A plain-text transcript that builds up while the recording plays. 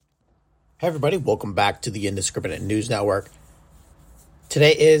Hey everybody, welcome back to the Indiscriminate News Network.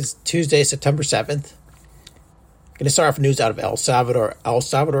 Today is Tuesday, September 7th. I'm going to start off news out of El Salvador. El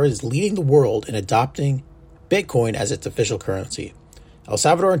Salvador is leading the world in adopting Bitcoin as its official currency. El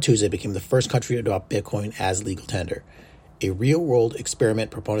Salvador on Tuesday became the first country to adopt Bitcoin as legal tender. A real-world experiment,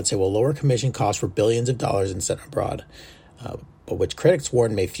 proponents say, will lower commission costs for billions of dollars and sent abroad, but which critics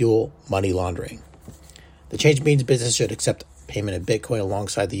warn may fuel money laundering. The change means business should accept payment in Bitcoin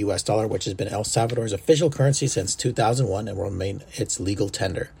alongside the U.S. dollar, which has been El Salvador's official currency since 2001 and will remain its legal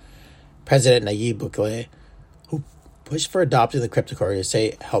tender. President Nayib Bukele, who pushed for adopting the cryptocurrency,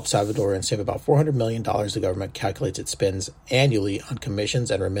 say helps Salvadorans save about $400 million. The government calculates it spends annually on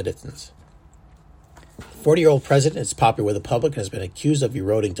commissions and remittances. The 40-year-old president is popular with the public and has been accused of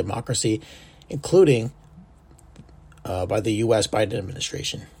eroding democracy, including by the U.S. Biden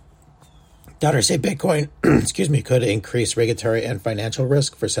administration. Doubters say Bitcoin could increase regulatory and financial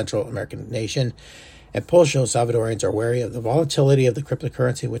risk for Central American nation, and polls show Salvadorians are wary of the volatility of the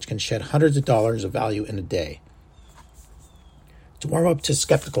cryptocurrency, which can shed hundreds of dollars of value in a day. To warm up to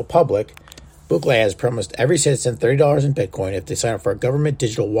skeptical public, Bukele has promised every citizen $30 in Bitcoin if they sign up for a government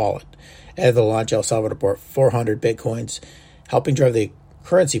digital wallet. At the launch, El Salvador bought 400 Bitcoins, helping drive the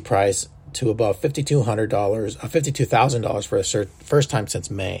currency price to above $52,000 for the first time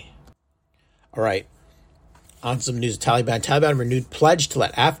since May. All right, on to some news of Taliban. Taliban renewed pledge to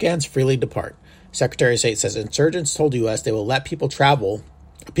let Afghans freely depart. Secretary of State says insurgents told U.S. they will let people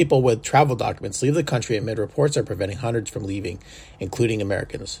with travel documents leave the country amid reports are preventing hundreds from leaving, including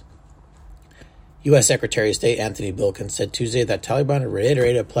Americans. U.S. Secretary of State Anthony Blinken said Tuesday that Taliban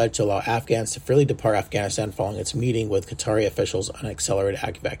reiterated a pledge to allow Afghans to freely depart Afghanistan following its meeting with Qatari officials on accelerated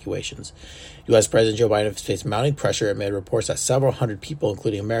evacuations. U.S. President Joe Biden has faced mounting pressure amid reports that several hundred people,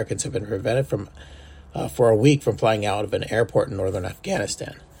 including Americans, have been prevented for a week from flying out of an airport in northern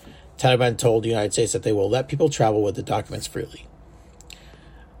Afghanistan. Taliban told the United States that they will let people travel with the documents freely.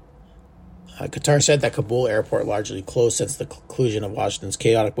 Qatar said that Kabul airport, largely closed since the conclusion of Washington's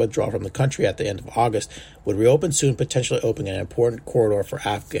chaotic withdrawal from the country at the end of August, would reopen soon, potentially opening an important corridor for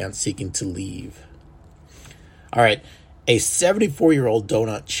Afghans seeking to leave. All right, a 74-year-old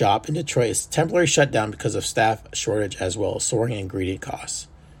donut shop in Detroit is temporarily shut down because of staff shortage as well as soaring ingredient costs.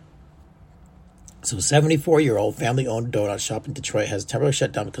 So, a 74-year-old family-owned donut shop in Detroit has temporarily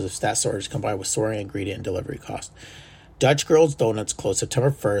shut down because of staff shortage combined with soaring ingredient and delivery costs. Dutch Girls Donuts closed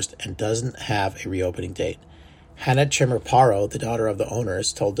September 1st and doesn't have a reopening date. Hannah Trimmer-Paro, the daughter of the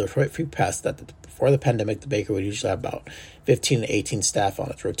owners, told Detroit Free Press that before the pandemic, the bakery would usually have about 15 to 18 staff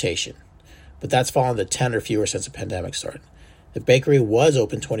on its rotation. But that's fallen to 10 or fewer since the pandemic started. The bakery was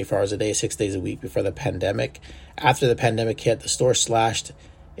open 24 hours a day, 6 days a week before the pandemic. After the pandemic hit, the store slashed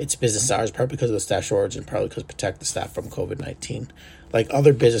its business hours, partly because of the staff shortage and partly because to protect the staff from COVID-19. Like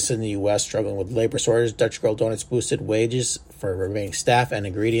other businesses in the U.S. struggling with labor shortage, Dutch Girl Donuts boosted wages for remaining staff and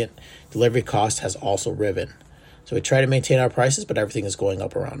ingredient delivery costs has also risen. So we try to maintain our prices, but everything is going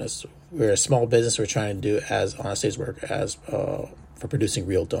up around us. We're a small business. We're trying to do as honest as work as for producing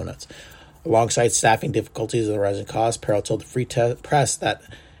real donuts. Alongside staffing difficulties and the rising costs, Perel told the Free Press that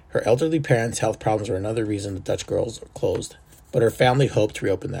her elderly parents' health problems were another reason the Dutch Girls closed, but her family hoped to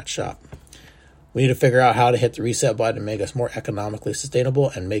reopen that shop. We need to figure out how to hit the reset button and make us more economically sustainable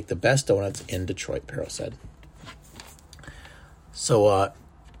and make the best donuts in Detroit, Perel said. So,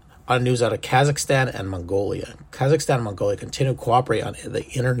 on news out of Kazakhstan and Mongolia. Kazakhstan and Mongolia continue to cooperate on the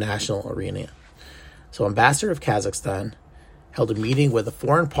international arena. So, Ambassador of Kazakhstan held a meeting with a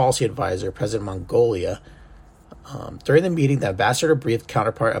foreign policy advisor, President of Mongolia. During the meeting, the ambassador briefed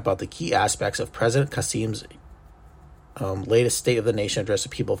counterpart about the key aspects of President Kasim's latest State of the Nation address to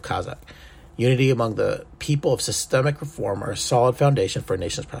people of Kazakh. Unity among the people of systemic reform are a solid foundation for a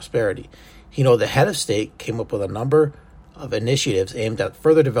nation's prosperity. He noted the head of state came up with a number of initiatives aimed at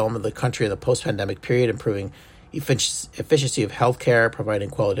further development of the country in the post-pandemic period, improving efficiency of healthcare, providing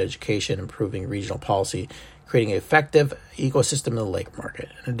quality education, improving regional policy, creating an effective ecosystem in the labor market.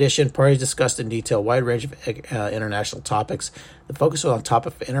 In addition, parties discussed in detail a wide range of international topics. The focus was on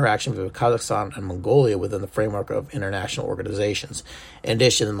topic of interaction between Kazakhstan and Mongolia within the framework of international organizations. In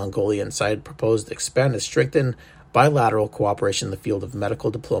addition, the Mongolian side proposed to expand and strengthen bilateral cooperation in the field of medical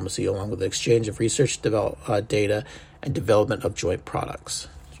diplomacy, along with the exchange of research data and development of joint products.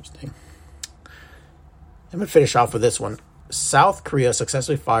 Interesting. I'm going to finish off with this one. South Korea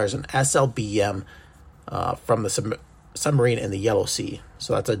successfully fires an SLBM from the submarine in the Yellow Sea.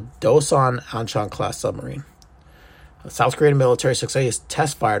 So that's a Dosan Anshan class submarine. The South Korean military successfully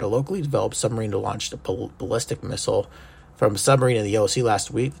test fired a locally developed submarine to launch a ballistic missile from a submarine in the Sea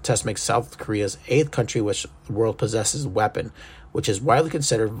last week. The test makes South Korea's 8th country which the world possesses a weapon, which is widely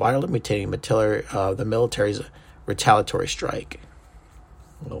considered vital in maintaining the military's retaliatory strike.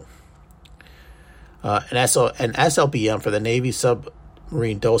 Oh. An SLBM for the Navy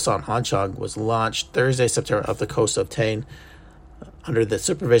submarine Dosan Hanchang was launched Thursday, September, off the coast of Tain under the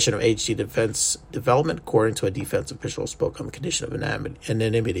supervision of HT Defense Development, according to a defense official who spoke on the condition of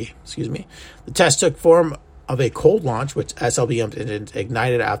anonymity. The test took form of a cold launch, which SLBM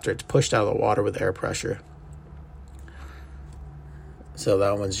ignited after it's pushed out of the water with air pressure. So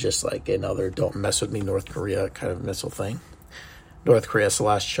that one's just like another "don't mess with me, North Korea" kind of missile thing. North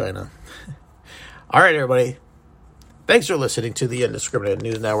Korea/China. All right, everybody. Thanks for listening to the Indiscriminate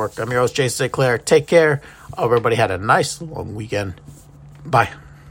News Network. I'm your host, Jason St. Clair. Take care. Hope everybody had a nice long weekend. Bye.